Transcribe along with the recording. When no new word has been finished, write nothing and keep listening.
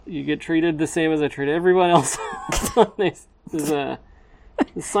You get treated the same as I treat everyone else. This is a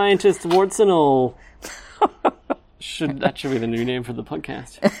scientist warts and all. That should be the new name for the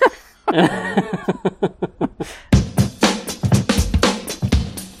podcast.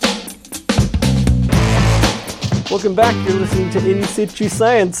 Welcome back. You're listening to In Situ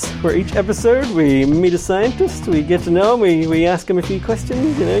Science, where each episode we meet a scientist, we get to know him, we ask him a few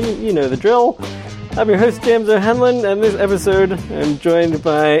questions. You know the drill. I'm your host, James O'Hanlon, and this episode I'm joined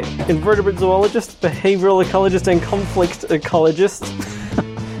by invertebrate zoologist, behavioral ecologist, and conflict ecologist,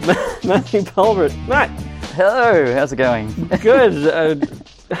 Matthew Palbert. Matt! Hello, how's it going? Good.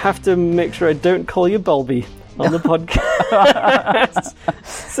 I have to make sure I don't call you Bulby on the podcast.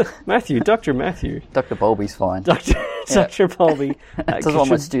 So, Matthew, Dr. Matthew. Dr. Bulby's fine. Dr. Bulby. That's what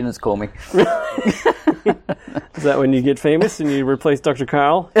my students call me. Is that when you get famous and you replace Dr.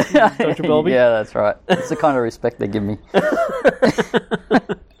 Carl? Dr. Bulby? Yeah, that's right. It's the kind of respect they give me.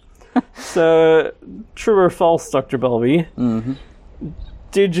 So, true or false, Dr. Bulby? Mm-hmm.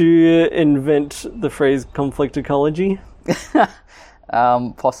 Did you invent the phrase conflict ecology?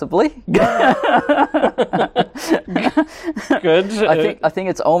 Possibly. Good. I think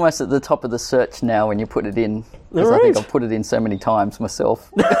it's almost at the top of the search now when you put it in. Because I think I've put it in so many times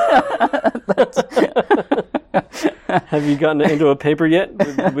myself. Have you gotten it into a paper yet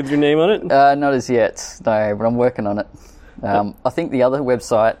with your name on it? Not as yet, no, but I'm working on it. I think the other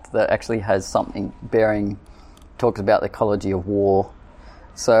website that actually has something talks about the ecology of war.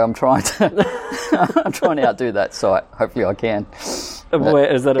 So I'm trying to outdo that site. Hopefully I can.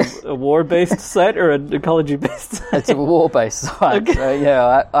 Wait, is that a war-based site or an ecology-based site? It's a war-based site. Okay. So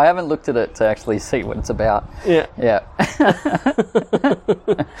yeah, I haven't looked at it to actually see what it's about. Yeah. Yeah.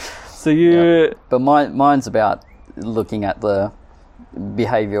 So you... Yeah. But mine's about looking at the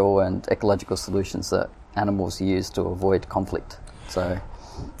behavioural and ecological solutions that animals use to avoid conflict. So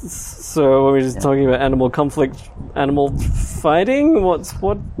when we're just talking about animal conflict, animal fighting, what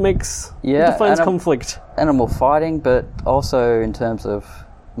defines conflict? Animal fighting, but also in terms of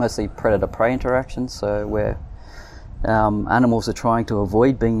mostly predator-prey interactions. So where animals are trying to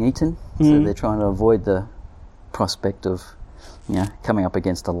avoid being eaten, so they're trying to avoid the prospect of coming up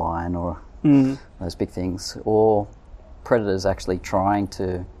against a lion or those big things, or predators actually trying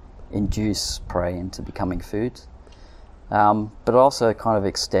to induce prey into becoming food. But it also kind of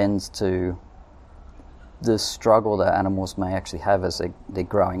extends to the struggle that animals may actually have as they're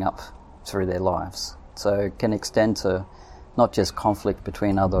growing up through their lives. So it can extend to not just conflict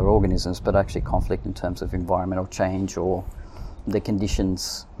between other organisms, but actually conflict in terms of environmental change or the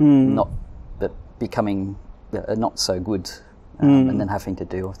conditions not becoming not so good, and then having to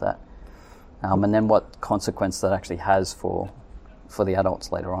deal with that. And then what consequence that actually has for the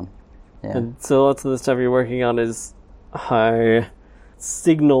adults later on. Yeah. And so lots of the stuff you're working on is how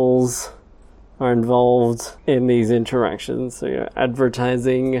signals are involved in these interactions. So you're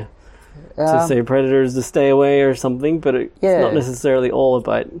advertising to say predators to stay away or something, but it's not necessarily all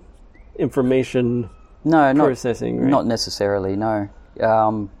about information processing, right? Not necessarily, no.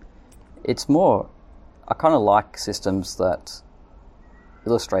 It's more, I kind of like systems that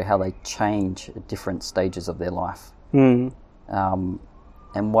illustrate how they change at different stages of their life.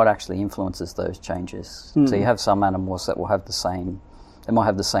 And what actually influences those changes. So you have some animals that will have they might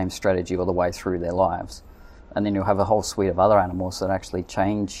have the same strategy all the way through their lives. And then you'll have a whole suite of other animals that actually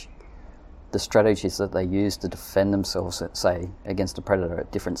change the strategies that they use to defend themselves, say, against a predator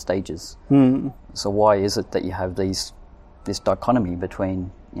at different stages. So why is it that you have this dichotomy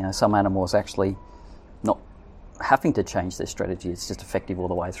between, some animals actually not having to change their strategy, it's just effective all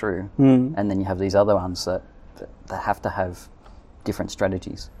the way through. And then you have these other ones that have to have different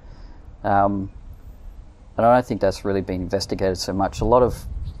strategies. And I don't think that's really been investigated so much. A lot of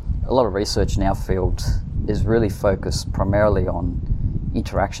research in our field is really focused primarily on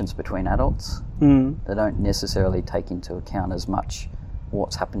interactions between adults. They don't necessarily take into account as much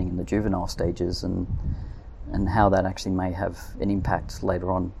what's happening in the juvenile stages and how that actually may have an impact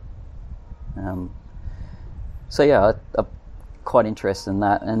later on. I'm quite interested in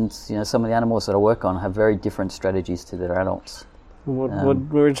that. And some of the animals that I work on have very different strategies to their adults. What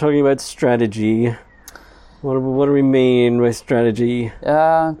we're talking about strategy. What do we mean by strategy?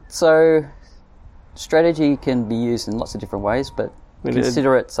 So strategy can be used in lots of different ways, but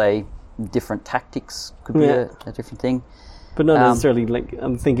consider it, say, different tactics could be a different thing. But not necessarily, like,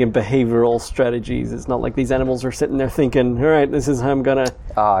 I'm thinking behavioral strategies. It's not like these animals are sitting there thinking, all right, this is how I'm going to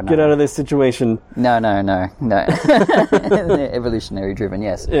get out of this situation. No. Evolutionary driven,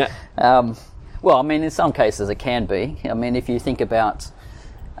 yes. Yeah. Well, I mean, in some cases it can be. I mean, if you think about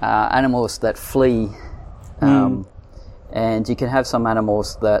animals that flee And you can have some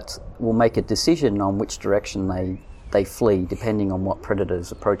animals that will make a decision on which direction they flee depending on what predator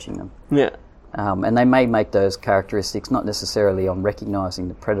is approaching them. Yeah. And they may make those characteristics not necessarily on recognising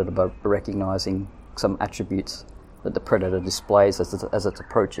the predator, but recognising some attributes that the predator displays as it's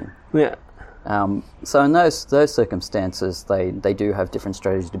approaching. Yeah. So in those circumstances, they do have different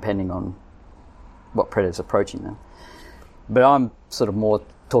strategies depending on what predator's approaching them. But I'm sort of more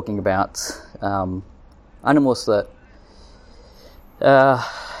talking about animals that,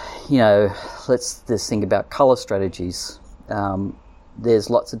 let's just think about colour strategies. There's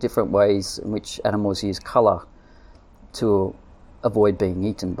lots of different ways in which animals use colour to avoid being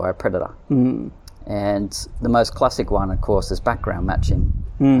eaten by a predator. Mm. And the most classic one, of course, is background matching,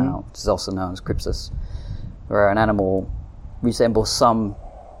 which is also known as crypsis, where an animal resembles some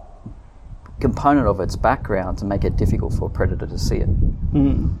component of its background to make it difficult for a predator to see it.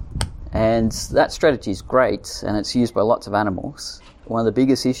 Mm. And that strategy is great, and it's used by lots of animals. One of the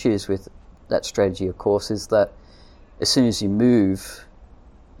biggest issues with that strategy, of course, is that as soon as you move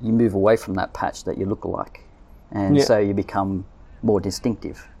away from that patch that you look alike, and so you become more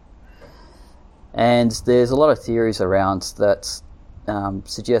distinctive. And there's a lot of theories around that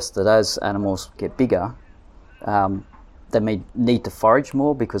suggest that as animals get bigger, they may need to forage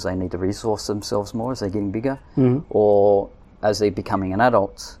more because they need to resource themselves more as they're getting bigger, or as they're becoming an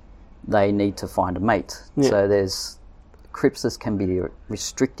adult, they need to find a mate. Yeah. So crypsis can be a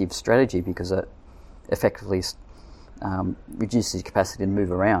restrictive strategy because it effectively reduces your capacity to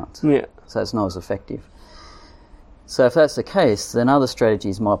move around. Yeah. So it's not as effective. So if that's the case, then other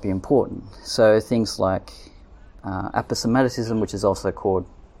strategies might be important. So things like aposematism, which is also called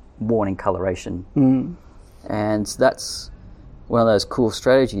warning coloration. Mm. And that's one of those cool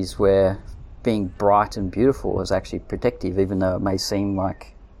strategies where being bright and beautiful is actually protective, even though it may seem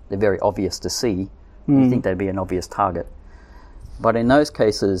like they're very obvious to see. You think they'd be an obvious target. But in those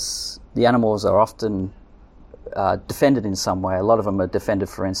cases, the animals are often defended in some way. A lot of them are defended,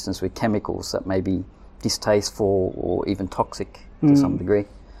 for instance, with chemicals that may be distasteful or even toxic to some degree.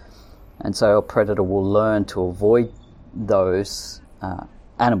 And so a predator will learn to avoid those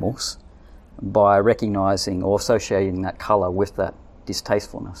animals by recognising or associating that colour with that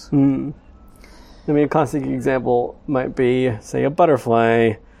distastefulness. Mm. I mean, a classic example might be, say, a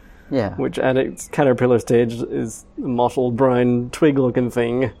butterfly, which at its caterpillar stage is a mottled, brown, twig-looking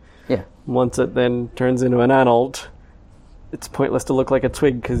thing. Yeah. Once it then turns into an adult, it's pointless to look like a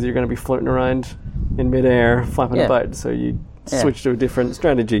twig because you're going to be floating around in midair, flapping about, so you switch to a different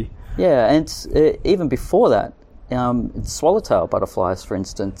strategy. Yeah, and even before that, swallowtail butterflies, for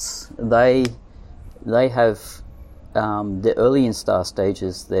instance, they have the early instar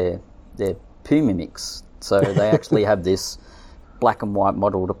stages, they're poo mimics. So they actually have this black and white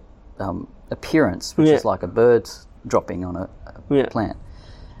mottled appearance, which is like a bird dropping on a plant.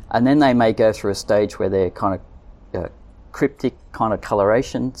 And then they may go through a stage where they're kind of cryptic kind of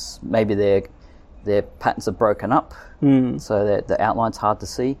colorations. Maybe their patterns are broken up, so the outline's hard to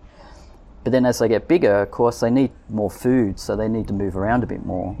see. But then as they get bigger, of course, they need more food, so they need to move around a bit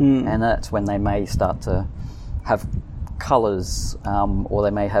more. And that's when they may start to have colours, or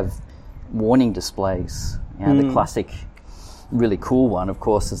they may have warning displays. The classic, really cool one, of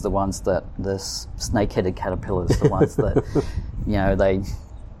course, is the ones that the snake-headed caterpillars, the ones that,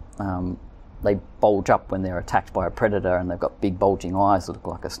 they bulge up when they're attacked by a predator, and they've got big bulging eyes that look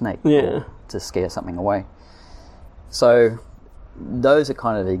like a snake to scare something away. So those are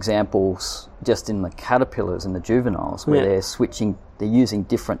kind of examples just in the caterpillars and the juveniles where they're using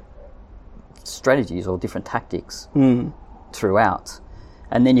different strategies or different tactics throughout.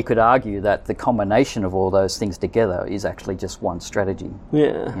 And then you could argue that the combination of all those things together is actually just one strategy.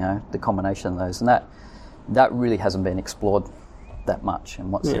 Yeah. The combination of those. And that really hasn't been explored that much.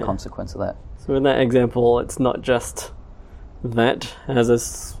 And what's the consequence of that? So in that example, it's not just that as a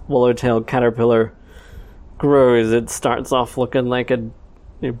swallowtail caterpillar grows, it starts off looking like a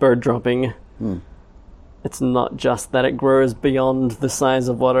bird dropping. It's not just that it grows beyond the size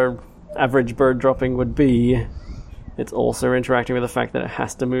of what an average bird dropping would be. It's also interacting with the fact that it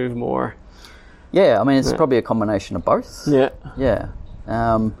has to move more. Yeah, I mean, it's probably a combination of both. Yeah.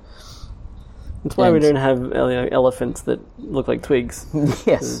 That's why we don't have elephants that look like twigs.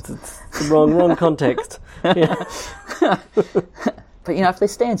 Yes. It's the wrong context. Yeah. But, if they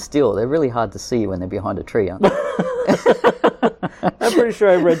stand still, they're really hard to see when they're behind a tree, aren't they? I'm pretty sure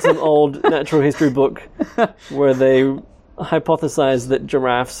I read some old natural history book where they hypothesized that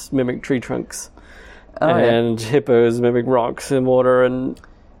giraffes mimic tree trunks and hippos mimic rocks and water and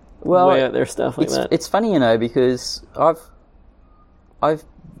way out their stuff like that. It's funny, because I've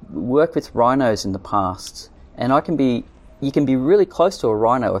worked with rhinos in the past, and I can be you can be really close to a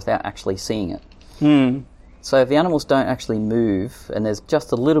rhino without actually seeing it. So if the animals don't actually move and there's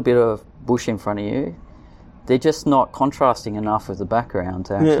just a little bit of bush in front of you, they're just not contrasting enough with the background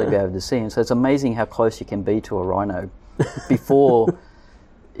to actually be able to see them. So it's amazing how close you can be to a rhino before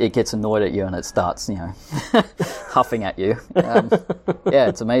it gets annoyed at you and it starts, huffing at you. Yeah,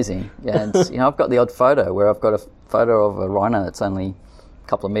 it's amazing. Yeah, and I've got the odd photo where I've got a photo of a rhino that's only a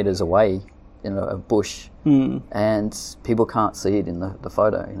couple of meters away in a bush, and people can't see it in the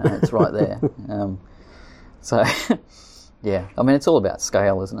photo. It's right there. So, yeah, I mean, it's all about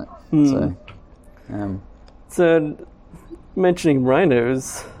scale, isn't it? So, mentioning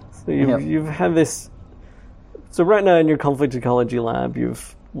rhinos, so you've had this. So right now in your conflict ecology lab,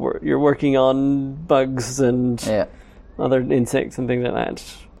 you're working on bugs and other insects and things like that.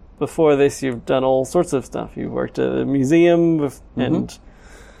 Before this, you've done all sorts of stuff. You've worked at a museum, and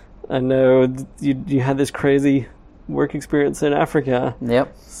I know you had this crazy work experience in Africa.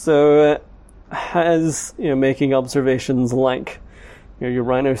 Yep. So has making observations like your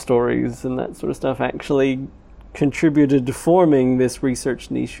rhino stories and that sort of stuff actually contributed to forming this research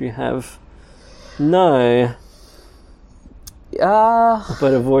niche you have now?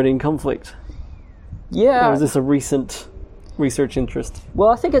 But avoiding conflict. Yeah. Or is this a recent research interest? Well,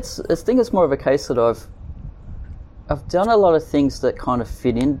 I think it's more of a case that I've done a lot of things that kind of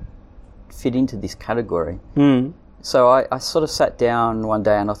fit into this category. So I sort of sat down one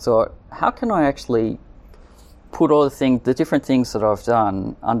day and I thought, how can I actually put all the different things that I've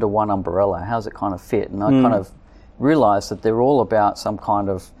done under one umbrella? How does it kind of fit? And I kind of realised that they're all about some kind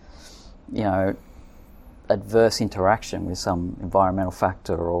of, adverse interaction with some environmental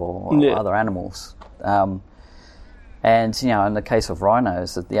factor or other animals. And, in the case of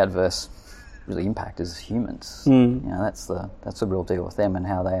rhinos, that the adverse really impact is humans. That's the real deal with them and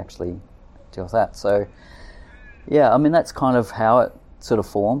how they actually deal with that. So, yeah, I mean, that's kind of how it sort of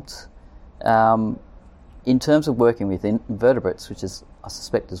formed. In terms of working with invertebrates, which is, I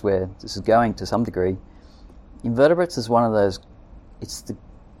suspect, is where this is going to some degree, invertebrates is one of those, it's the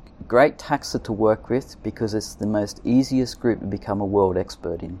great taxa to work with because it's the most easiest group to become a world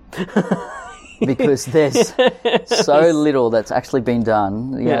expert in. Because there's so little that's actually been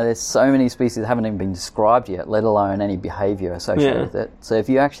done. There's so many species that haven't even been described yet, let alone any behaviour associated with it. So if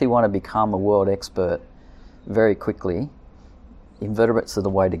you actually want to become a world expert very quickly, invertebrates are the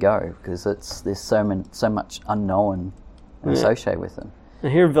way to go because there's so much unknown associated with them. I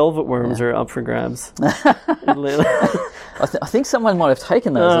hear velvet worms are up for grabs. I think someone might have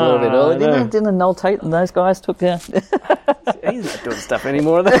taken those a little bit earlier. Didn't Noel Tate and those guys took down? He's not doing stuff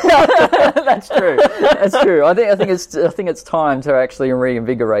anymore. Though. That's true. That's true. I think it's time to actually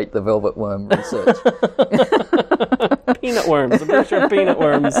reinvigorate the velvet worm research. Peanut worms. I'm pretty sure peanut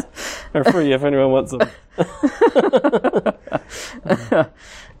worms are free if anyone wants them.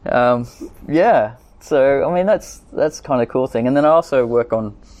 Yeah. So I mean that's kind of cool thing. And then I also work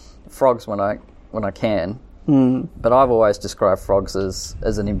on frogs when I can. But I've always described frogs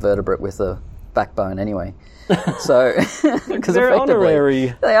as an invertebrate with a backbone anyway. So because they're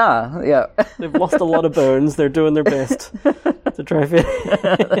honorary. They are, yeah. They've lost a lot of bones. They're doing their best to try fit.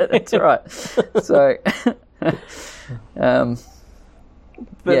 That's right. So,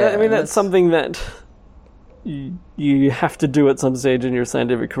 that's something that you have to do at some stage in your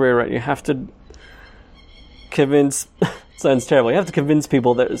scientific career, right? You have to convince. Sounds terrible. You have to convince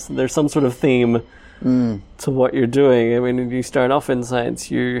people there's some sort of theme to what you're doing. I mean, when you start off in science,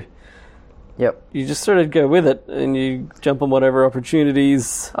 you just sort of go with it and you jump on whatever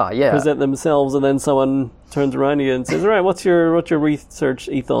opportunities present themselves, and then someone turns around to you and says, all right, what's your research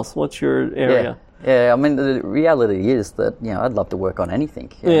ethos? What's your area? Yeah, I mean, the reality is that, I'd love to work on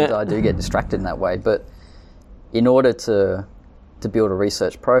anything, and I do get distracted in that way, but in order to build a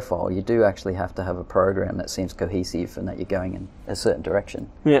research profile, you do actually have to have a program that seems cohesive and that you're going in a certain direction.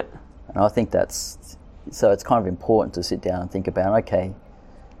 Yeah. And I think so it's kind of important to sit down and think about, okay,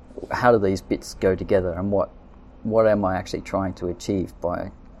 how do these bits go together, and what am I actually trying to achieve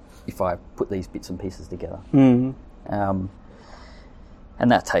if I put these bits and pieces together? And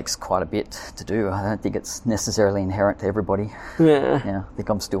that takes quite a bit to do. I don't think it's necessarily inherent to everybody. I think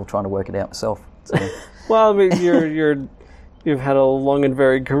I'm still trying to work it out myself. So. Well, I mean, you've had a long and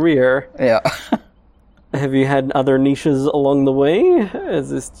varied career. Yeah. Have you had other niches along the way? Is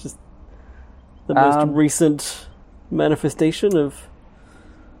this just the most recent manifestation of?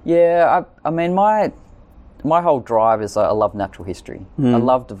 Yeah, I mean, my whole drive is I love natural history. I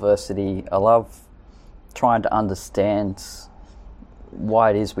love diversity. I love trying to understand why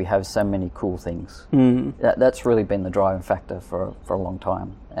it is we have so many cool things. That's really been the driving factor for a long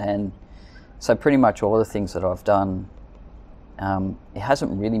time. And so pretty much all the things that I've done it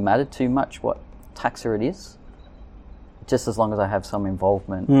hasn't really mattered too much what taxa it is, just as long as I have some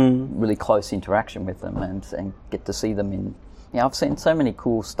involvement, really close interaction with them, and get to see them in. I've seen so many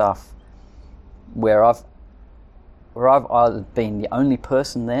cool stuff where I've either been the only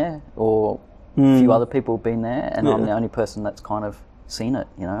person there, or a few other people have been there, and I'm the only person that's kind of seen it,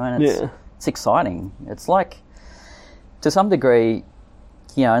 and it's exciting. It's like, to some degree,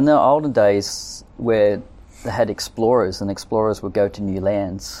 in the olden days where they had explorers, and explorers would go to new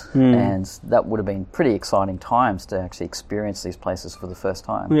lands, and that would have been pretty exciting times to actually experience these places for the first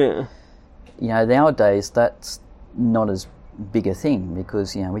time. Nowadays that's not as big a thing,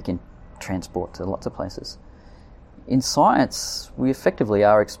 because we can transport to lots of places. In science, we effectively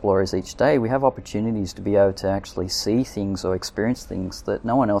are explorers each day. We have opportunities to be able to actually see things or experience things that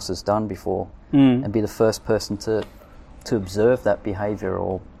no one else has done before, and be the first person to observe that behaviour,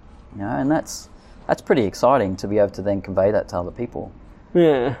 or and that's pretty exciting to be able to then convey that to other people.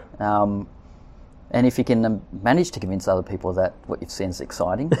 And if you can manage to convince other people that what you've seen is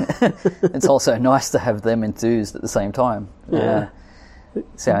exciting, it's also nice to have them enthused at the same time.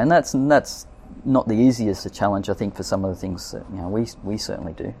 So, and that's not the easiest to challenge, I think, for some of the things that we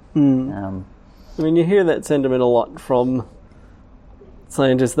certainly do. I mean, you hear that sentiment a lot from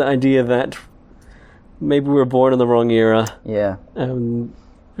scientists, the idea that maybe we're born in the wrong era.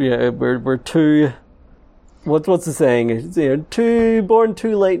 We're too. What's the saying? It's, born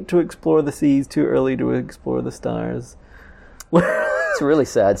too late to explore the seas, too early to explore the stars. It's a really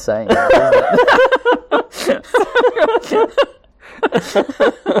sad saying, isn't it?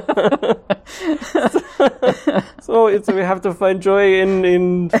 So we have to find joy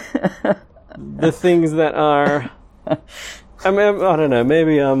in the things that are. I don't know.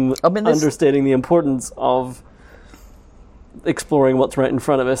 Maybe I'm understating the importance of exploring what's right in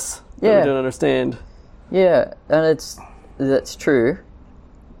front of us that we don't understand. Yeah, and that's true.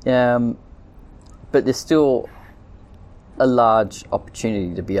 But there's still a large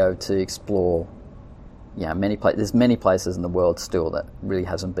opportunity to be able to explore. There's many places in the world still that really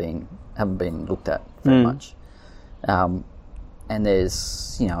haven't been looked at very much. And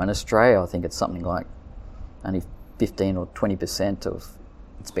there's, in Australia, I think it's something like only 15 or 20% of,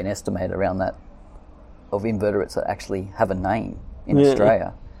 it's been estimated around that, of invertebrates that actually have a name in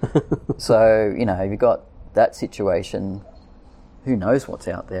Australia. So, you've got that situation, who knows what's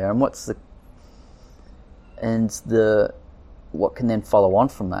out there, and what can then follow on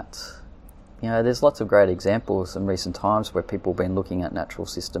from that. There's lots of great examples in recent times where people have been looking at natural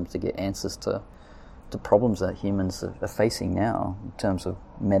systems to get answers to problems that humans are facing now in terms of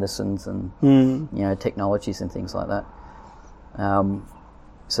medicines and technologies and things like that.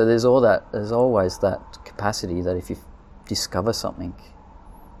 So there's always that capacity that if you discover something,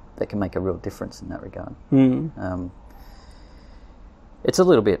 that can make a real difference in that regard. It's a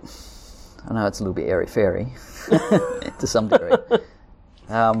little bit, I know it's a little bit airy-fairy to some degree.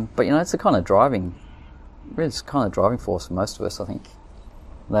 But it's a kind of driving force for most of us, I think,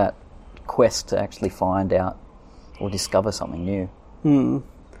 that quest to actually find out or discover something new.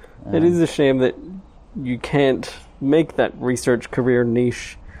 It is a shame that you can't make that research career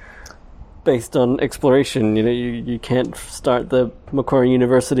niche based on exploration. You can't start the Macquarie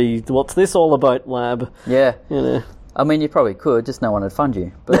University "What's this all about?" lab. Yeah. I mean, you probably could, just no one would fund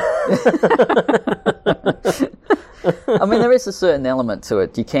you. But I mean, there is a certain element to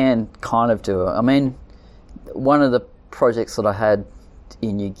it. You can kind of do it. I mean, one of the projects that I had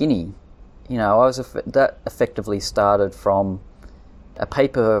in New Guinea, that effectively started from a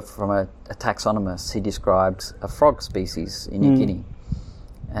paper from a taxonomist. He described a frog species in New Guinea.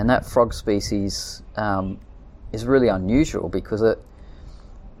 And that frog species is really unusual because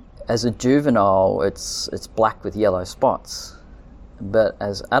as a juvenile, it's black with yellow spots. But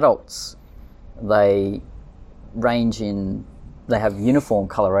as adults, they have uniform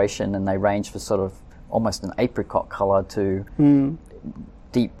coloration, and they range for sort of almost an apricot colour to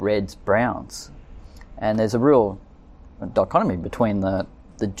deep reds, browns. And there's a real dichotomy between the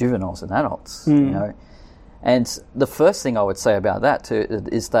juveniles and adults, And the first thing I would say about that too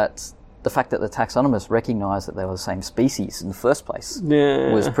is that the fact that the taxonomists recognised that they were the same species in the first place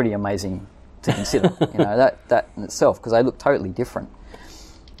was pretty amazing to consider. That in itself, because they look totally different.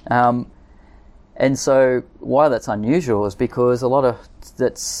 And so why that's unusual is because a lot of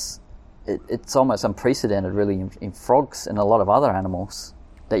it's almost unprecedented really in frogs and a lot of other animals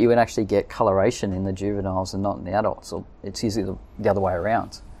that you would actually get coloration in the juveniles and not in the adults, or it's usually the other way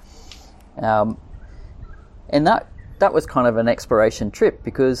around. And that was kind of an exploration trip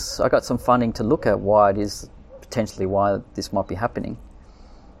because I got some funding to look at why this might be happening.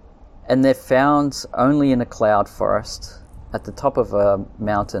 And they're found only in a cloud forest at the top of a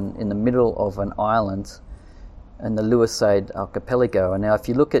mountain in the middle of an island in the Leeward Archipelago. And now if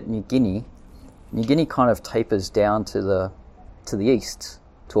you look at New Guinea kind of tapers down to the east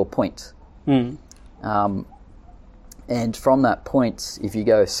to a point. And from that point, if you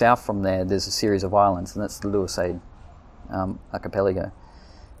go south from there, there's a series of islands, and that's the Leeward Archipelago.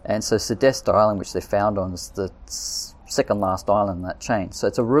 And so Sedest Island, which they found on, is the second last island in that chain. So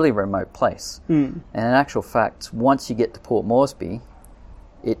it's a really remote place. And in actual fact, once you get to Port Moresby,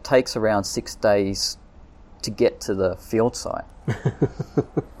 it takes around 6 days to get to the field site.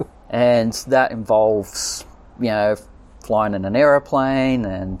 And that involves, flying in an aeroplane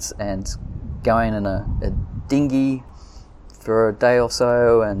and going in a dinghy for a day or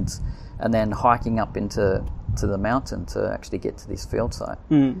so, and then hiking up into the mountain to actually get to this field site.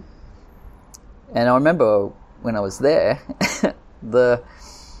 And I remember when I was there, it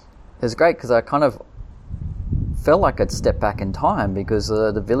was great because I kind of felt like I'd step back in time, because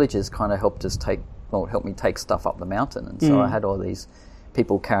the villagers kind of helped me take stuff up the mountain. And so I had all these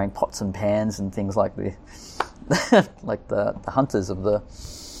people carrying pots and pans and things like the hunters of the,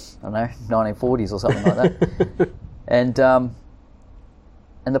 1940s or something like that. And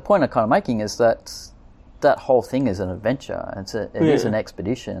the point I'm kind of making is that whole thing is an adventure. It is an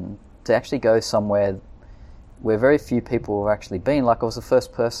expedition to actually go somewhere where very few people have actually been. Like, I was the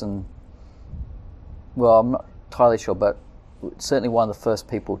first person, well, I'm not entirely sure, but certainly one of the first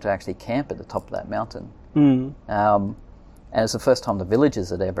people to actually camp at the top of that mountain. And it's the first time any of the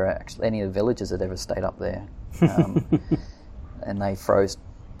villagers had ever stayed up there. And they froze,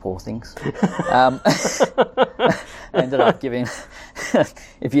 poor things. Ended up giving,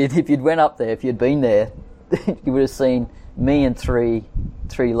 if you'd went up there, if you'd been there, you would have seen me and three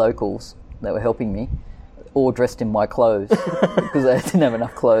locals that were helping me, all dressed in my clothes, because they didn't have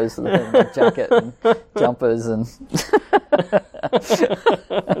enough clothes, so they had a jacket and jumpers and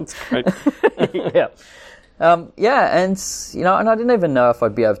That's great. and and I didn't even know if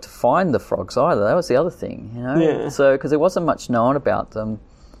I'd be able to find the frogs either. That was the other thing, So because there wasn't much known about them.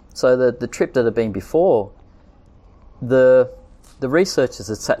 So the trip that had been before, the researchers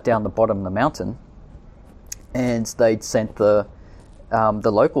had sat down the bottom of the mountain, and they'd sent the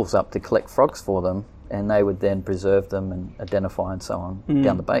locals up to collect frogs for them, and they would then preserve them and identify and so on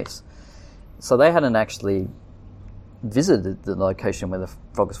down the base. So they hadn't actually visited the location where the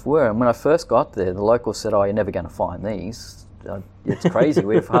frogs were. And when I first got there, the locals said, "Oh, you're never going to find these. It's crazy.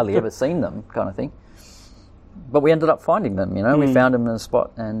 We've hardly ever seen them," kind of thing. But we ended up finding them. We found them in a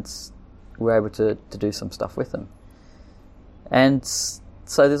spot, and we were able to do some stuff with them. And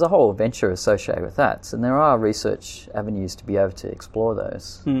so there's a whole adventure associated with that. And there are research avenues to be able to explore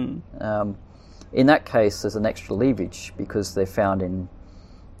those. In that case, there's an extra leverage because they're found in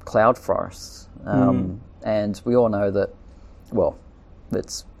cloud forests. And we all know that, well,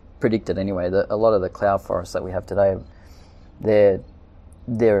 it's predicted anyway, that a lot of the cloud forests that we have today, they're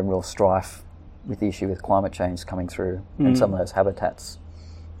in real strife with the issue with climate change coming through. And some of those habitats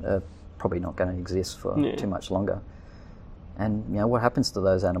are probably not going to exist for too much longer. And, what happens to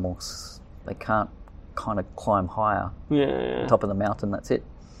those animals? They can't kind of climb higher. Top of the mountain, that's it.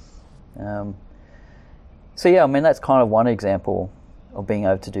 That's kind of one example of being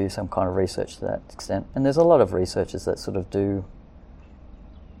able to do some kind of research to that extent. And there's a lot of researchers that sort of do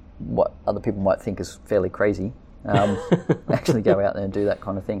what other people might think is fairly crazy, actually go out there and do that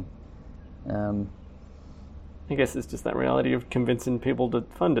kind of thing. I guess it's just that reality of convincing people to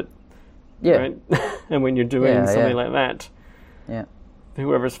fund it. Yeah. Right? And when you're doing something like that,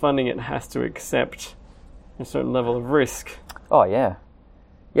 whoever's funding it has to accept a certain level of risk. Oh, yeah.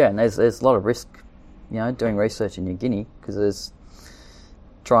 Yeah, and there's a lot of risk, doing research in New Guinea, because there's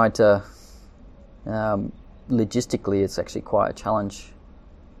trying to, logistically, it's actually quite a challenge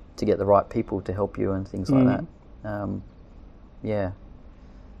to get the right people to help you and things like that. And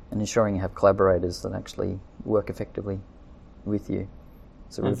ensuring you have collaborators that actually work effectively with you.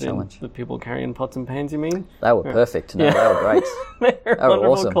 It's a real challenge. The people carrying pots and pans, you mean? They were perfect. No, they were great. They were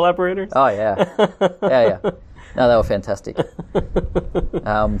wonderful awesome collaborators. Oh, yeah. Yeah. No, they were fantastic. I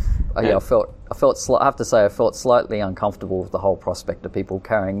have to say I felt slightly uncomfortable with the whole prospect of people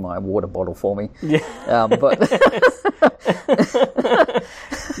carrying my water bottle for me. Yeah. But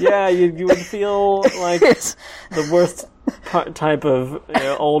yeah, you would feel like the worst type of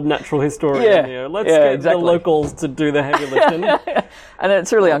old natural historian. Let's get the locals to do the heavy lifting. And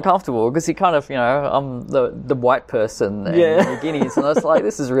it's really uncomfortable because you kind of, I'm the white person in New Guinea, and I was like,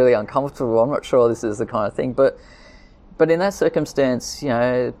 this is really uncomfortable. I'm not sure this is the kind of thing. But in that circumstance,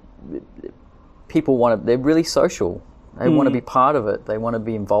 people they're really social. They want to be part of it. They want to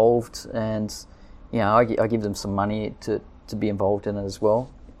be involved, and I give them some money to to be involved in it as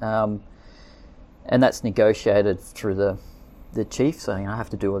well. And that's negotiated through the chief, saying I have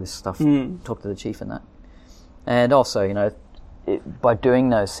to do all this stuff, talk to the chief and that. And also, you know, by doing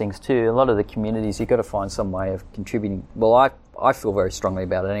those things too, a lot of the communities, you've got to find some way of contributing. Well, I feel very strongly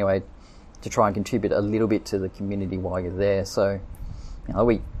about it anyway, to try and contribute a little bit to the community while you're there. So, you know,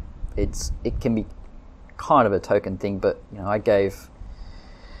 it can be kind of a token thing, but, you know, I gave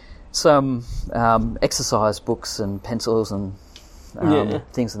some exercise books and pencils and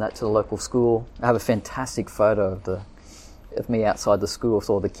things like that to the local school. I have a fantastic photo of me outside the school with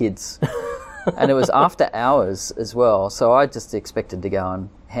all the kids. And it was after hours as well, so I just expected to go and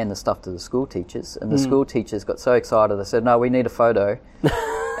hand the stuff to the school teachers, and the school teachers got so excited they said, no, we need a photo.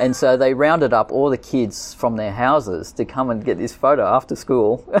 And so they rounded up all the kids from their houses to come and get this photo after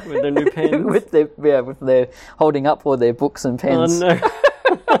school. With their new pens? with their holding up all their books and pens. Oh no.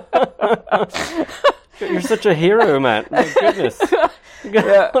 You're such a hero, Matt. My goodness.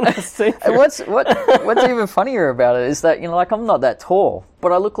 Yeah. And what's even funnier about it is that, you know, like, I'm not that tall,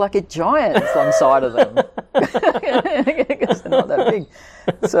 but I look like a giant on side of them because they're not that big.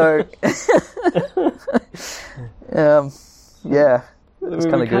 So, yeah, it's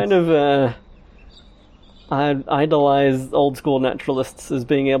kind of good. Kind of idolize old school naturalists as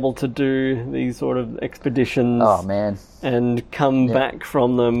being able to do these sort of expeditions. Oh man! And come back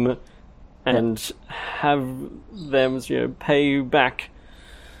from them. And have them, you know, pay back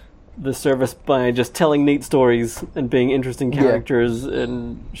the service by just telling neat stories and being interesting characters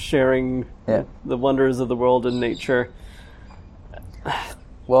and sharing the wonders of the world and nature.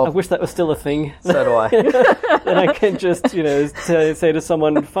 Well, I wish that was still a thing. So do I. Then I can just, you know, say to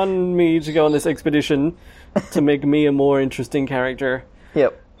someone, fund me to go on this expedition to make me a more interesting character.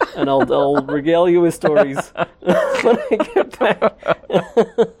 Yep. And I'll regale you with stories when I get back.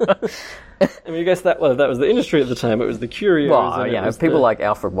 I mean, I guess that was the industry at the time. It was the curios. Well, yeah, people like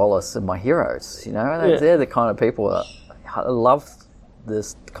Alfred Wallace and my heroes. You know, they're the kind of people that I love.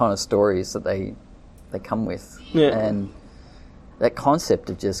 This kind of stories that they come with, and that concept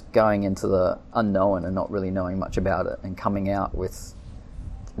of just going into the unknown and not really knowing much about it, and coming out with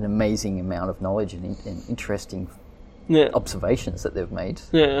an amazing amount of knowledge and interesting observations that they've made.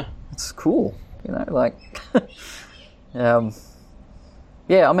 Yeah, it's cool. You know, like.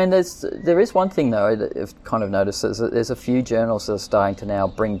 Yeah, I mean, there is one thing though that I've kind of noticed is that there's a few journals that are starting to now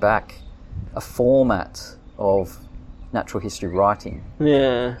bring back a format of natural history writing.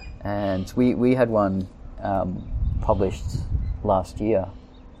 Yeah, and we had one published last year,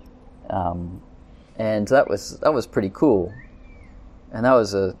 and that was pretty cool. And that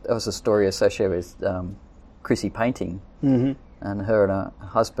was a story associated with Chrissy painting, and her and her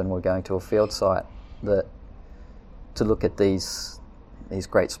husband were going to a field site to look at these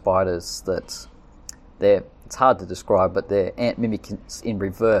great spiders that it's hard to describe, but they're ant mimics in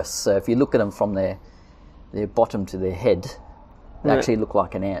reverse. So if you look at them from their bottom to their head, they actually look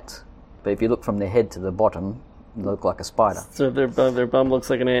like an ant. But if you look from their head to the bottom, they look like a spider. So their bum looks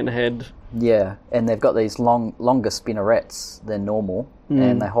like an ant head. Yeah, and they've got these longer spinnerets than normal,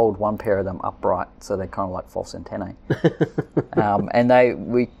 and they hold one pair of them upright, so they're kind of like false antennae.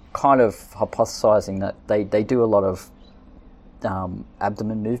 And we kind of hypothesizing that they do a lot of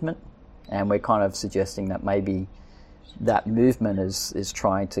abdomen movement, and we're kind of suggesting that maybe that movement is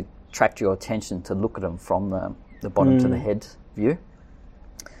trying to attract your attention to look at them from the bottom to the head view.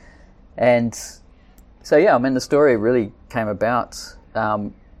 And so I mean, the story really came about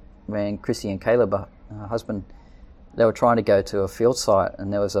when Chrissy and Caleb, her husband, they were trying to go to a field site,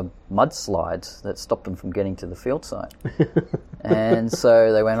 and there was a mudslide that stopped them from getting to the field site. And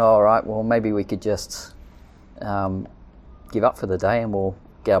so they went, all right, well, maybe we could just give up for the day, and we'll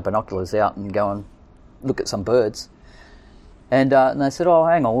get our binoculars out and go and look at some birds. And they said, oh,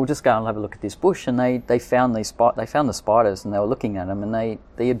 hang on, we'll just go and have a look at this bush. And they found the spiders, and they were looking at them, and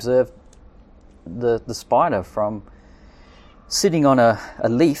they observed the spider from sitting on a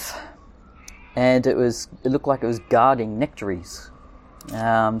leaf, and it looked like it was guarding nectaries.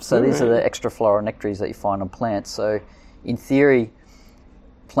 So these are the extrafloral nectaries that you find on plants. So in theory,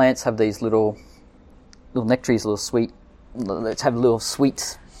 plants have these little nectaries, little sweet. Let's have a little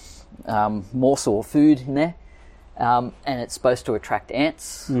sweet morsel of food in there, and it's supposed to attract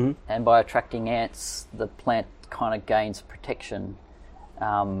ants. And by attracting ants, the plant kind of gains protection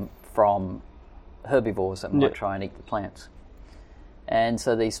from herbivores that might try and eat the plants. And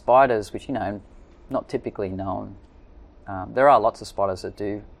so these spiders, which not typically known, there are lots of spiders that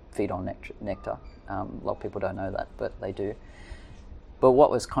do feed on nectar. A lot of people don't know that, but they do. But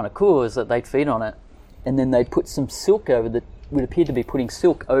what was kind of cool is that they'd feed on it, and then they'd put some silk would appear to be putting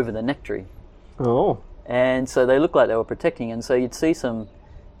silk over the nectary. Oh. And so they looked like they were protecting, and so you'd see some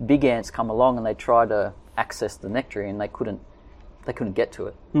big ants come along and they try to access the nectary and they couldn't get to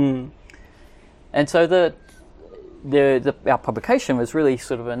it. And so our publication was really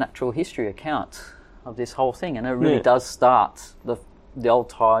sort of a natural history account of this whole thing, and it really does start the old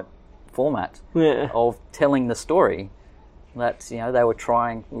type format of telling the story that they were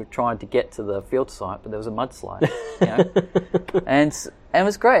trying to get to the field site, but there was a mudslide, and it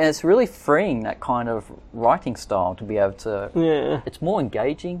was great, and it's really freeing, that kind of writing style, to be able to. It's more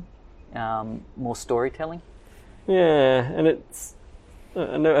engaging, more storytelling. Yeah, and it's.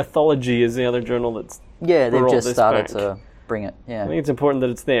 I know Ethology is the other journal that's. Yeah, they've just started to bring it. Yeah, I think it's important that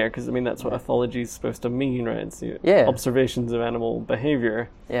it's there, because that's what ethology is supposed to mean, right? It's observations of animal behavior.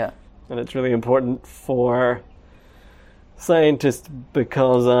 Yeah, and it's really important for scientists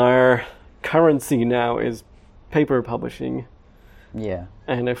because our currency now is paper publishing. Yeah,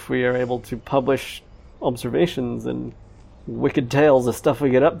 and if we are able to publish observations and wicked tales of stuff we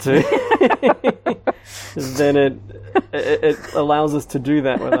get up to, then it allows us to do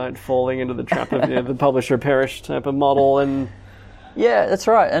that without falling into the trap of the publisher perish type of model. And yeah, that's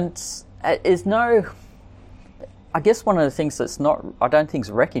right. And I guess one of the things I don't think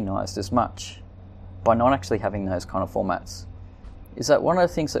is recognised as much by not actually having those kind of formats is that one of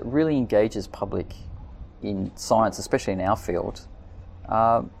the things that really engages public in science, especially in our field,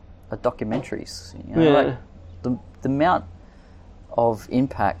 are documentaries. Like the amount of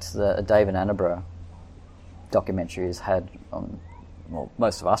impact that a David Attenborough documentary has had on,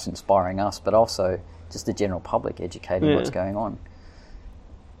 most of us, inspiring us, but also just the general public, educating what's going on.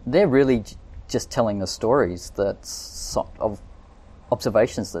 They're really just telling the stories of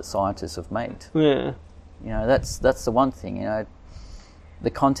observations that scientists have made. Yeah, that's the one thing.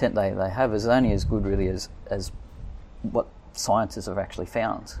 The content they have is only as good, really, as what scientists have actually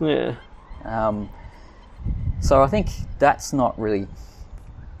found. Yeah. So I think that's not really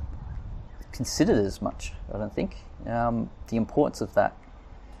considered as much, I don't think, the importance of that.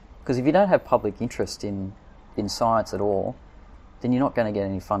 Because if you don't have public interest in science at all, then you're not going to get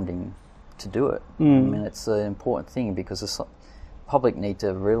any funding to do it. It's an important thing, because the public need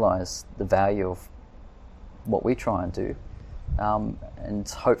to realise the value of what we try and do, and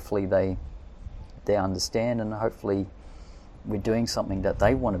hopefully they understand, and hopefully we're doing something that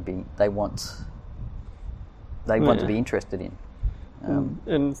they want to be interested in.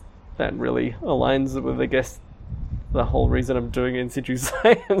 And that really aligns with, I guess, the whole reason I'm doing in situ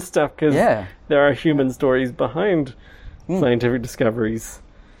science stuff, because there are human stories behind scientific discoveries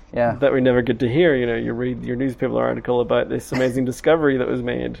that we never get to hear. You read your newspaper article about this amazing discovery that was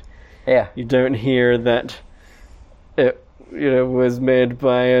made. Yeah. You don't hear that it was made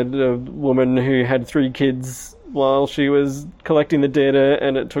by a woman who had 3 kids while she was collecting the data,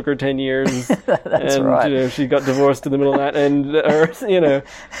 and it took her 10 years. That's and, right. She got divorced in the middle of that, and That's and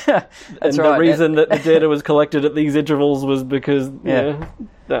right. the reason that the data was collected at these intervals was because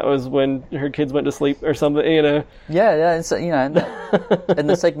that was when her kids went to sleep or something. Yeah. And so, and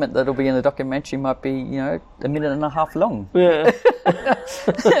the segment that'll be in the documentary might be a minute and a half long. Yeah.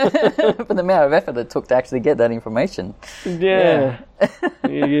 For the amount of effort it took to actually get that information. Yeah.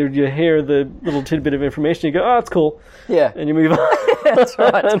 You hear the little tidbit of information, you go, oh, it's cool. Yeah. And you move on. That's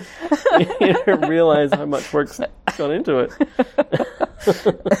right. You don't realise how much work's gone into it.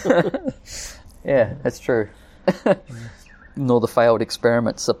 Yeah, that's true. Nor the failed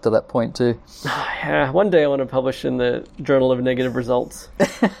experiments up to that point too. Yeah, one day I want to publish in the Journal of Negative Results.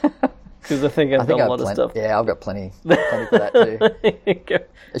 Because I think I've done a lot of stuff. Yeah, I've got plenty for that too.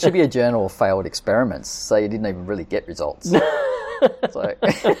 It should be a journal of failed experiments, so you didn't even really get results.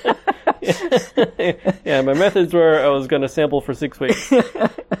 Yeah, my methods were I was going to sample for 6 weeks. The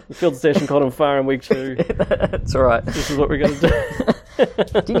field station caught on fire in week 2. That's all right. This is what we're going to do.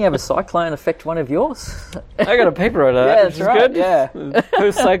 Didn't you have a cyclone affect one of yours? I got a paper out of that, which is right, good. Yeah.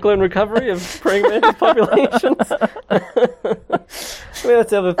 Post-cyclone recovery of praying mantis populations.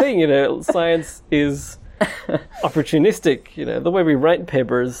 That's the other thing, science is opportunistic. The way we write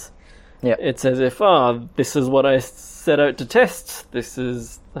papers, it's as if, this is what I set out to test. This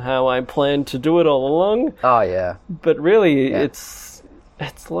is how I planned to do it all along. Oh, yeah. But really, it's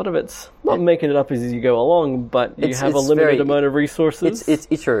a lot of it's not making it up as you go along, but you have a limited amount of resources. It's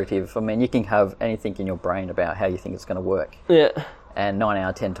iterative. I mean, you can have anything in your brain about how you think it's going to work. Yeah. And 9 out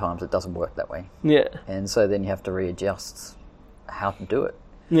of 10 times it doesn't work that way. Yeah. And so then you have to readjust how to do it.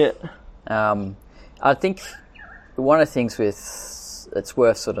 Yeah. I think one of the things it's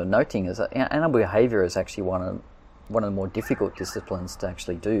worth sort of noting is that animal behaviour is actually one of the more difficult disciplines to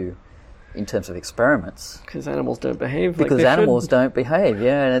actually do, in terms of experiments. Because animals don't behave Because like they animals should. don't behave,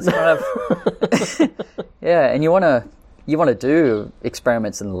 yeah, and it's kind of yeah, and you want to do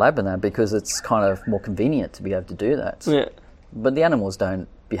experiments in the lab and that because it's kind of more convenient to be able to do that. Yeah. But the animals don't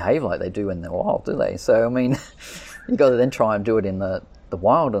behave like they do in the wild, do they? So I mean, you got to then try and do it in the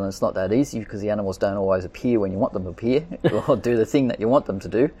wild, and it's not that easy because the animals don't always appear when you want them to appear or do the thing that you want them to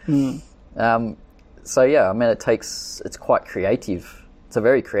do. So yeah, I mean, it's quite creative. It's a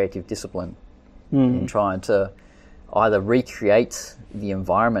very creative discipline in trying to either recreate the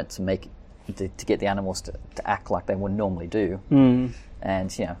environment to get the animals to act like they would normally do.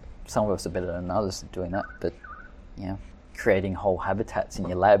 And some of us are better than others at doing that, but creating whole habitats in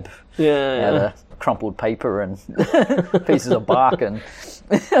your lab out of crumpled paper and pieces of bark and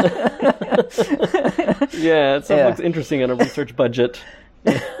it looks interesting on a research budget.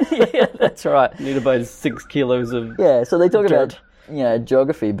 Yeah, that's right. You need to buy 6 kilos of so they talk dirt. about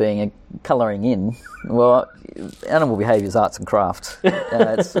geography being a colouring in. Well, animal behaviour is arts and craft.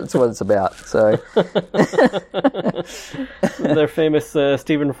 It's what it's about. So their famous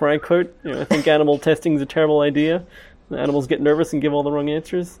Stephen Fry quote, I think animal testing is a terrible idea. The animals get nervous and give all the wrong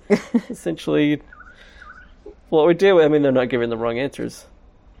answers. Essentially, what we do, I mean, they're not giving the wrong answers.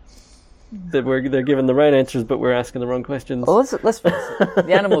 They're giving the right answers, but we're asking the wrong questions. Well, let's face it.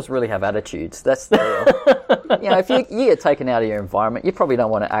 The animals really have attitudes. That's the deal. If you get taken out of your environment, you probably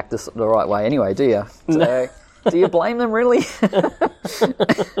don't want to act the right way anyway, do you? So, do you blame them, really?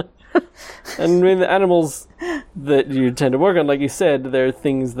 And I mean, the animals that you tend to work on, like you said, they're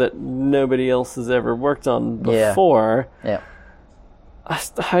things that nobody else has ever worked on before. Yeah.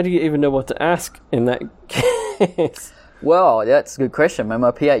 How do you even know what to ask in that case? Well, that's a good question.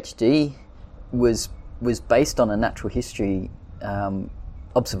 My PhD was based on a natural history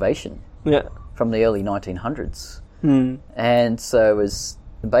observation from the early 1900s. And so it was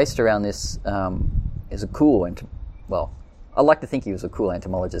based around this is a cool I like to think he was a cool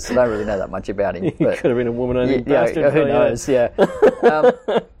entomologist. I don't really know that much about him. He but could have been a womanizing bastard. Who knows? Yeah.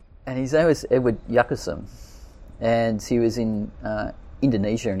 And his name was Edward Yuckerson, and he was in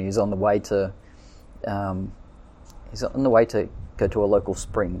Indonesia, and he was on the way to go to a local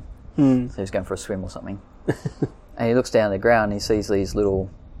spring. So he's going for a swim or something, and he looks down at the ground and he sees these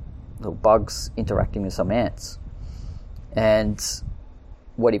little bugs interacting with some ants, and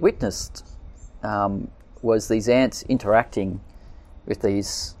what he witnessed was these ants interacting with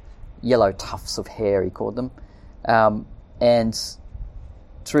these yellow tufts of hair, he called them, and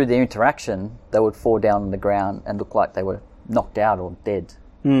through their interaction they would fall down on the ground and look like they were knocked out or dead.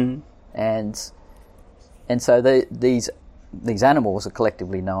 And so these animals are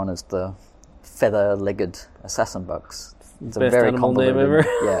collectively known as the feather-legged assassin bugs. It's Best a very animal name ever.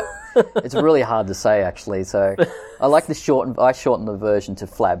 Yeah. It's really hard to say, actually. So I like I shorten the version to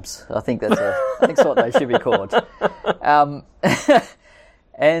flabs. I think that's what they should be called.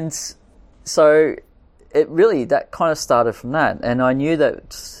 And so it really, that kind of started from that. And I knew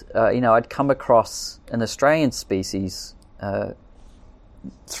that, I'd come across an Australian species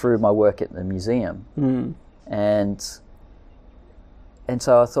through my work at the museum. And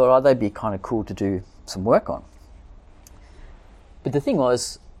so I thought, they'd be kind of cool to do some work on. But the thing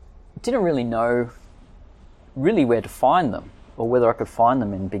was, didn't really know where to find them or whether I could find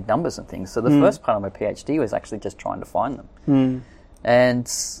them in big numbers and things. So the first part of my PhD was actually just trying to find them. And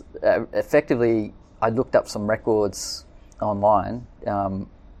effectively, I looked up some records online in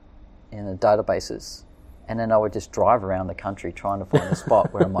the databases, and then I would just drive around the country trying to find a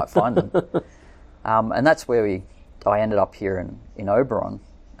spot where I might find them. And that's where I ended up here in Oberon,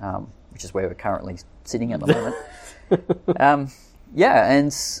 which is where we're currently sitting at the moment.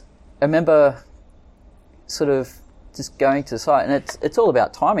 And I remember sort of just going to the site, and it's all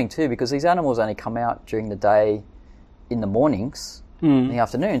about timing too, because these animals only come out during the day in the mornings, in the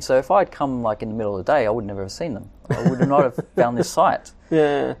afternoon. So if I'd come like in the middle of the day, I would never have seen them. I would not have found this site.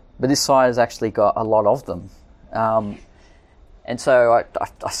 Yeah. But this site has actually got a lot of them. And so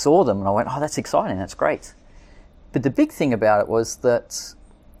I saw them and I went, that's exciting, that's great. But the big thing about it was that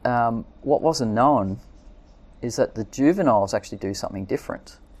what wasn't known is that the juveniles actually do something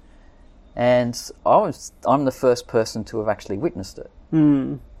different. And I'm the first person to have actually witnessed it.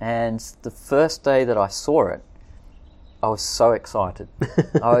 And the first day that I saw it, I was so excited.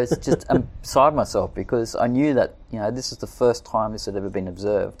 I was just beside myself, because I knew that this is the first time this had ever been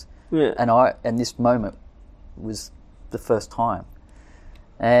observed. Yeah. And this moment was the first time.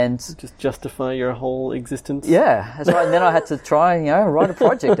 And just justify your whole existence. Yeah, that's right. And then I had to try and write a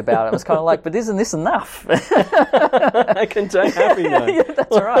project about it. It was kind of like, but isn't this enough? I can die happy now. Yeah,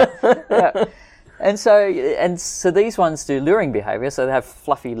 that's right. Yeah. And so these ones do luring behaviour. So they have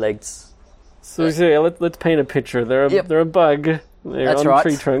fluffy legs So let's paint a picture. They're a bug. They're That's on right.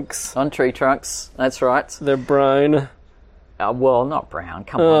 tree trunks. On tree trunks. That's right. They're brown. Well, not brown.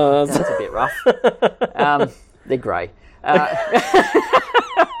 Come on, that's a bit rough. They're grey.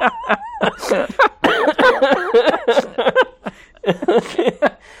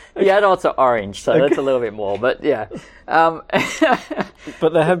 The adults are orange, so that's a little bit more. But yeah,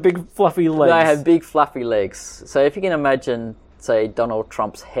 But they have big fluffy legs. they have big fluffy legs. So if you can imagine, say, Donald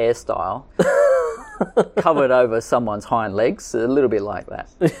Trump's hairstyle covered over someone's hind legs, a little bit like that.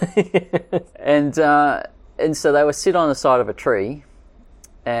 And so they would sit on the side of a tree,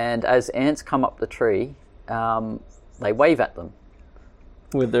 and as ants come up the tree, they wave at them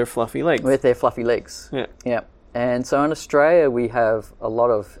with their fluffy legs. with their fluffy legs. Yeah. Yeah. And so in Australia, we have a lot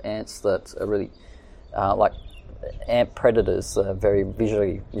of ants that are really like ant predators that are very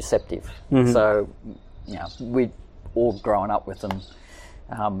visually receptive. Mm-hmm. So, we all growing up with them.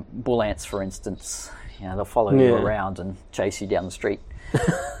 Bull ants, for instance, they'll follow you around and chase you down the street.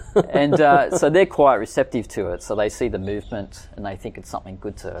 And so they're quite receptive to it. So they see the movement and they think it's something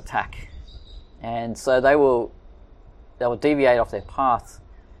good to attack. And so they will deviate off their path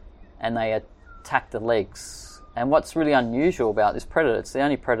and they attack the legs. And what's really unusual about this predator, it's the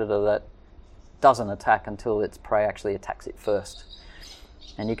only predator that doesn't attack until its prey actually attacks it first.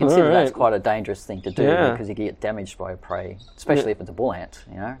 And you consider that's quite a dangerous thing to do because you get damaged by a prey, especially if it's a bull ant.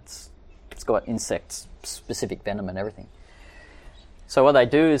 It's got insect-specific venom and everything. So what they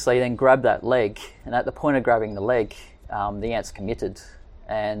do is they then grab that leg, and at the point of grabbing the leg, the ant's committed,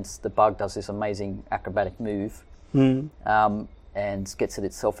 and the bug does this amazing acrobatic move and gets it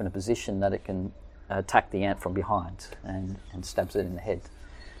itself in a position that it can attack the ant from behind and stabs it in the head.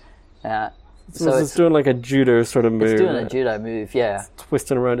 So it's doing like a judo sort of move. It's doing a judo move, yeah. It's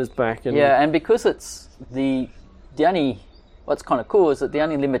twisting around his back. And because it's the only, what's kind of cool is that the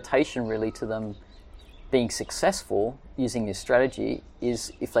only limitation really to them being successful using this strategy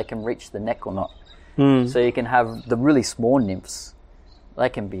is if they can reach the neck or not. So you can have the really small nymphs. They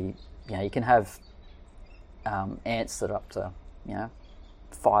can be, you can have ants that are up to,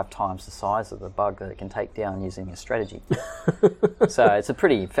 5 times the size of the bug that it can take down using this strategy. So it's a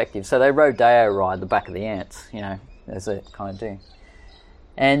pretty effective. So they rodeo ride the back of the ant, as they kind of do.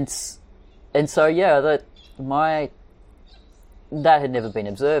 And so that had never been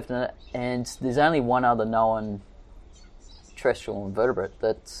observed, and there's only one other known terrestrial invertebrate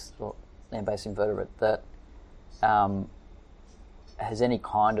land-based invertebrate that has any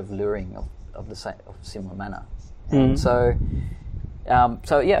kind of luring of similar manner. And so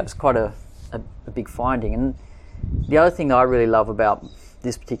it was quite a big finding. And the other thing that I really love about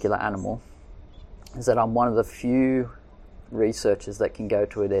this particular animal is that I'm one of the few researchers that can go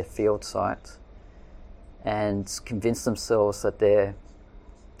to their field site and convince themselves that their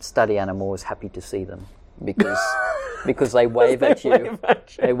study animal is happy to see them because they wave at you.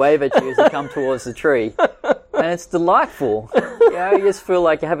 They wave at you as you come towards the tree. And it's delightful. You just feel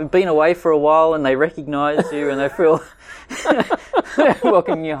like you haven't been away for a while and they recognise you and they feel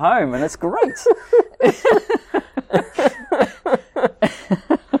welcoming you home, and it's great.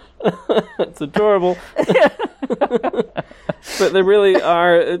 It's adorable. But they really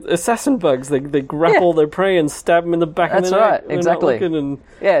are assassin bugs. They grapple their prey and stab them in the back of the neck. That's right, exactly.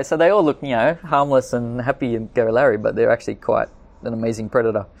 Yeah, so they all look, harmless and happy and go Larry, but they're actually quite an amazing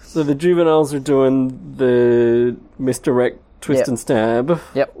predator. So the juveniles are doing the misdirect, twist and stab.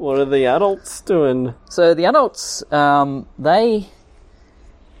 Yep. What are the adults doing? So the adults, they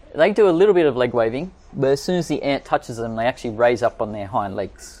do a little bit of leg waving, but as soon as the ant touches them, they actually raise up on their hind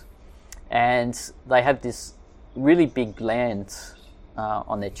legs. And they have this really big gland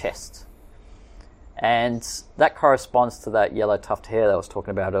on their chest. And that corresponds to that yellow tuft hair that I was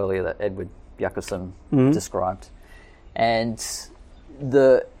talking about earlier that Edward Bjarkison described. And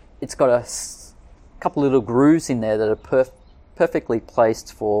it's got a couple little grooves in there that are perfectly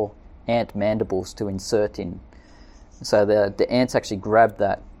placed for ant mandibles to insert in. So the ants actually grab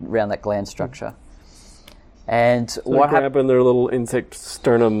that around that gland structure. And so what grabbing their little insect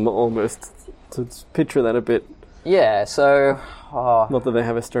sternum almost. So picture that a bit. Yeah, so... not that they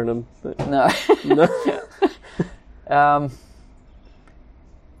have a sternum. But no. No. I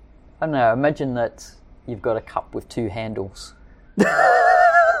don't know, imagine that you've got a cup with 2 handles.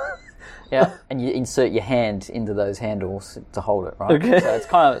 Yeah, and you insert your hand into those handles to hold it, right? Okay. So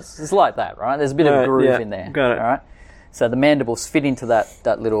it's like that, right? There's a bit of a groove in there. Got it. All right. So the mandibles fit into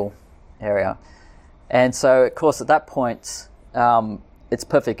that little area. And so, of course, at that point, it's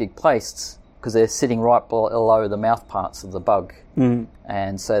perfectly placed because they're sitting right below the mouth parts of the bug.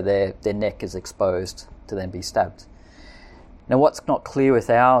 And so their neck is exposed to then be stabbed. Now, what's not clear with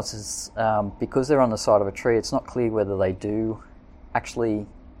ours is because they're on the side of a tree, it's not clear whether they do actually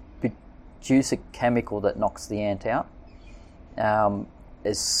produce a chemical that knocks the ant out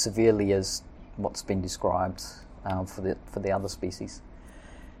as severely as what's been described for the other species.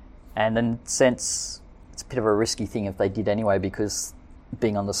 And in a sense, it's a bit of a risky thing if they did anyway, because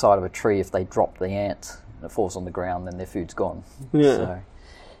being on the side of a tree, if they drop the ant and it falls on the ground, then their food's gone. Yeah. So,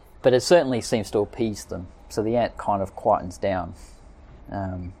 but it certainly seems to appease them. So the ant kind of quietens down.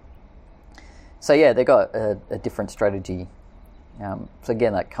 So yeah, they got a different strategy. So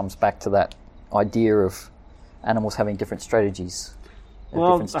again, that comes back to that idea of animals having different strategies at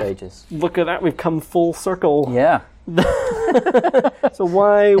different stages. Look at that, we've come full circle. Yeah. So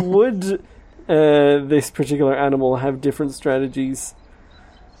why would this particular animal have different strategies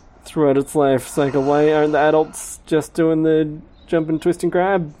throughout its life cycle? Why aren't the adults just doing the jump and twist and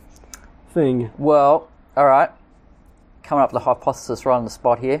grab thing? Well, all right. Coming up with the hypothesis right on the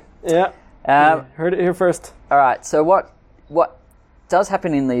spot here. Yeah. Heard it here first. All right. So what does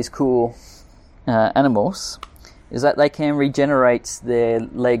happen in these cool animals is that they can regenerate their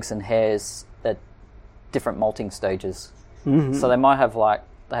legs and hairs at different molting stages. Mm-hmm. So they might have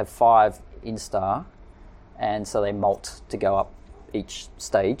they have 5 instar, and so they molt to go up each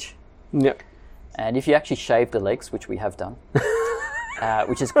stage. Yep. And if you actually shave the legs, which we have done,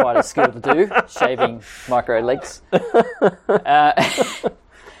 which is quite a skill to do, shaving micro legs.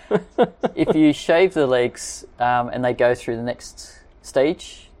 If you shave the legs and they go through the next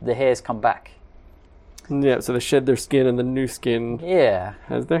stage, the hairs come back. Yeah, so they shed their skin and the new skin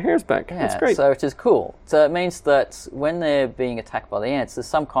has their hairs back. Yeah, that's great. So which is cool. So it means that when they're being attacked by the ants, there's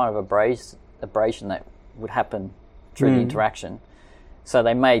some kind of abrasion that would happen through the interaction. So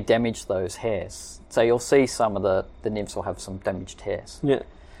they may damage those hairs. So you'll see some of the nymphs will have some damaged hairs. Yeah.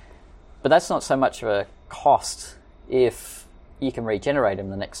 But that's not so much of a cost if you can regenerate them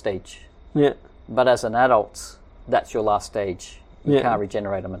the next stage. Yeah. But as an adult, that's your last stage. You can't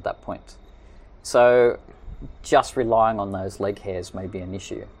regenerate them at that point. So just relying on those leg hairs may be an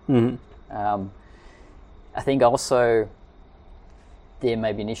issue. Mm-hmm. I think also there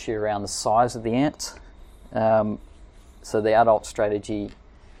may be an issue around the size of the ant. So the adult strategy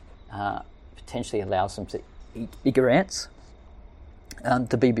potentially allows them to eat bigger ants,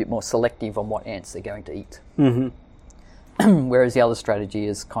 to be a bit more selective on what ants they're going to eat. Mm-hmm. Whereas the other strategy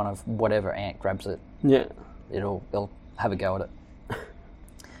is kind of whatever ant grabs it, they'll have a go at it.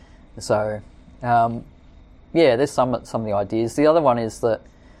 So, there's some of the ideas. The other one is that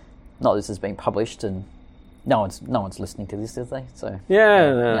not this has been published, and no one's listening to this, is they? So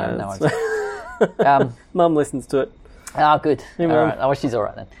no one's. Mum listens to it. Ah, good. Hey, all right. Oh, she's all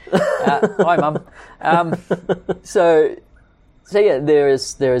right then. Hi, Mum. So yeah, there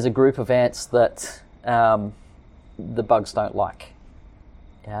is a group of ants that the bugs don't like.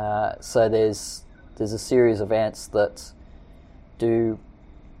 So there's a series of ants that do.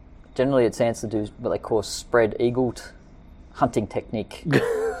 Generally, it's ants that do what they call spread-eagled hunting technique.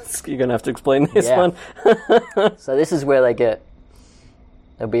 You're going to have to explain this one. So this is where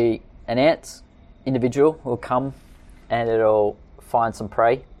there'll be an ant individual will come and it'll find some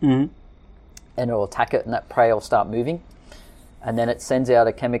prey, and it'll attack it, and that prey will start moving, and then it sends out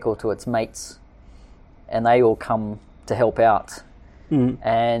a chemical to its mates, and they all come to help out.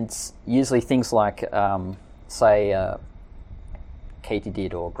 And usually things like, say,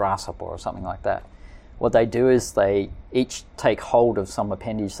 katydid or grasshopper or something like that, what they do is they each take hold of some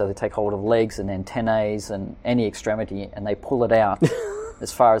appendage, so they take hold of legs and antennae and any extremity, and they pull it out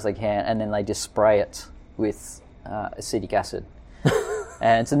as far as they can, and then they just spray it with acetic acid.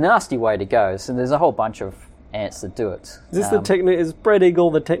 And it's a nasty way to go. So there's a whole bunch of ants that do it. Is this is spread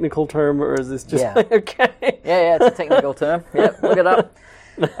eagle the technical term, or is this just okay? Yeah, it's a technical term. Yep, look it up.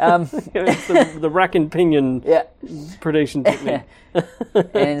 It's the rack and pinion predation technique.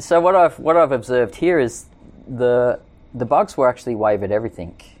 And so what I've observed here is the bugs will actually wave at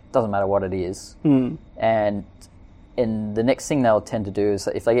everything. Doesn't matter what it is. And the next thing they'll tend to do is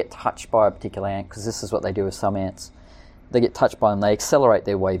that if they get touched by a particular ant, because this is what they do with some ants, they get touched by them, they accelerate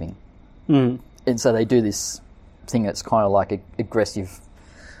their waving. And so they do this thing that's kind of like aggressive.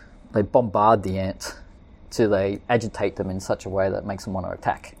 They bombard the ant till they agitate them in such a way that makes them want to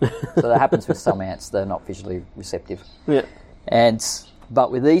attack. So that happens with some ants. They're not visually receptive. Yeah.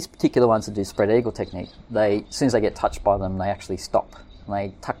 But with these particular ones that do spread eagle technique, as soon as they get touched by them, they actually stop and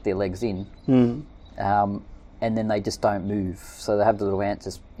they tuck their legs in, and then they just don't move. So they have the little ant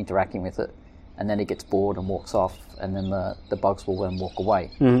just interacting with it, and then it gets bored and walks off, and then the bugs will then walk away.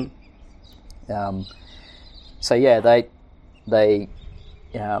 So yeah, they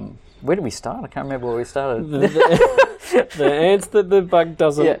where did we start? I can't remember where we started. The ants that the bug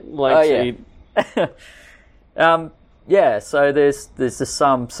doesn't like to eat. So there's just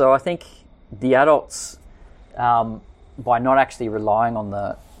some. So I think the adults, by not actually relying on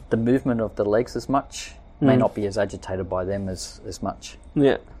the movement of the legs as much, may not be as agitated by them as much.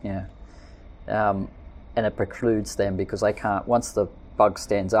 Yeah. Yeah. And it precludes them because they can't, once the bug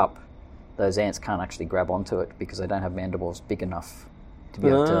stands up, those ants can't actually grab onto it because they don't have mandibles big enough to be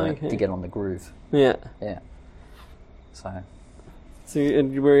able to get on the groove. Yeah. Yeah. So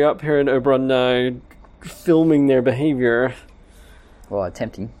and we're up here in Oberon now filming their behaviour. Well,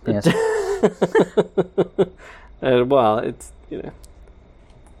 attempting, yes. Well, it's,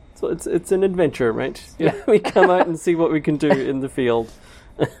 so it's an adventure, right? We come out and see what we can do in the field.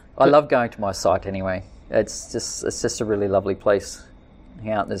 I love going to my site anyway. It's just a really lovely place.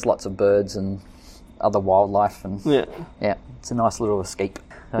 Hang out. There's lots of birds and other wildlife, and it's a nice little escape.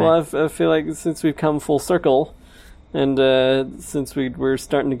 Well, I feel like since we've come full circle, and since we're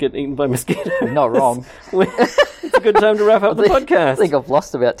starting to get eaten by mosquitoes, you're not wrong. It's a good time to wrap up the podcast. I think I've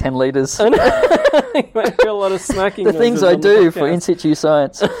lost about 10 litres. I know. You might feel a lot of smacking. The things I do for In Situ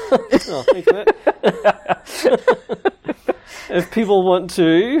Science. Oh, thanks, Matt. If people want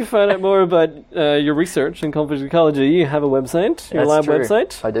to find out more about your research in conflict ecology, you have a website, your lab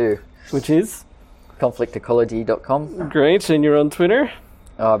website. I do. Which is? conflictecology.com. Great, and you're on Twitter?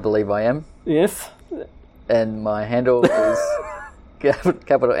 I believe I am. Yes. And my handle is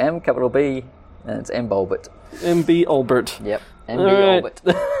capital M, capital B, and it's MBolbert. MB Albert. Yep, MB Albert.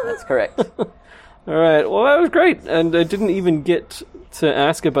 That's correct. All right, well, that was great. And I didn't even get to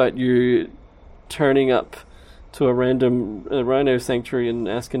ask about you turning up to a random rhino sanctuary and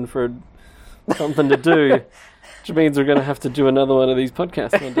asking for something to do, which means we're going to have to do another one of these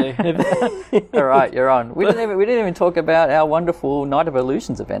podcasts one day. All right, you're on. We didn't even talk about our wonderful Night of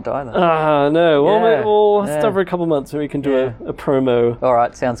Illusions event either. No. Well, we'll stop for a couple months so we can do a promo. All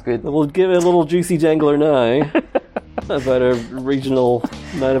right, sounds good. We'll give it a little juicy jangler now about a regional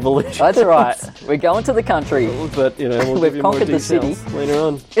Night of Illusions. That's right. We're going to the country. But, we'll We've give you more conquered the details city later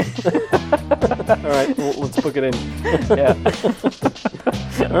on. All right, let's book it in. Yeah.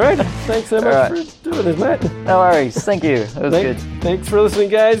 All right, thanks so much for doing this, Matt. No worries. Thank you. It was good. Thanks for listening,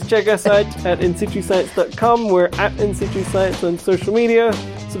 guys. Check us out at insituscience.com. We're at InSituScience on social media.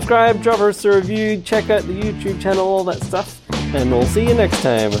 Subscribe, drop us a review, check out the YouTube channel, all that stuff. And we'll see you next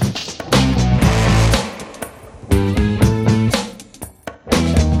time.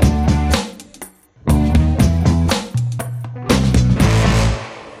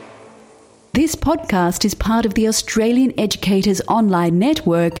 This podcast is part of the Australian Educators Online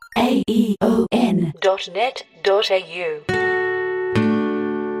Network, aeon.net.au.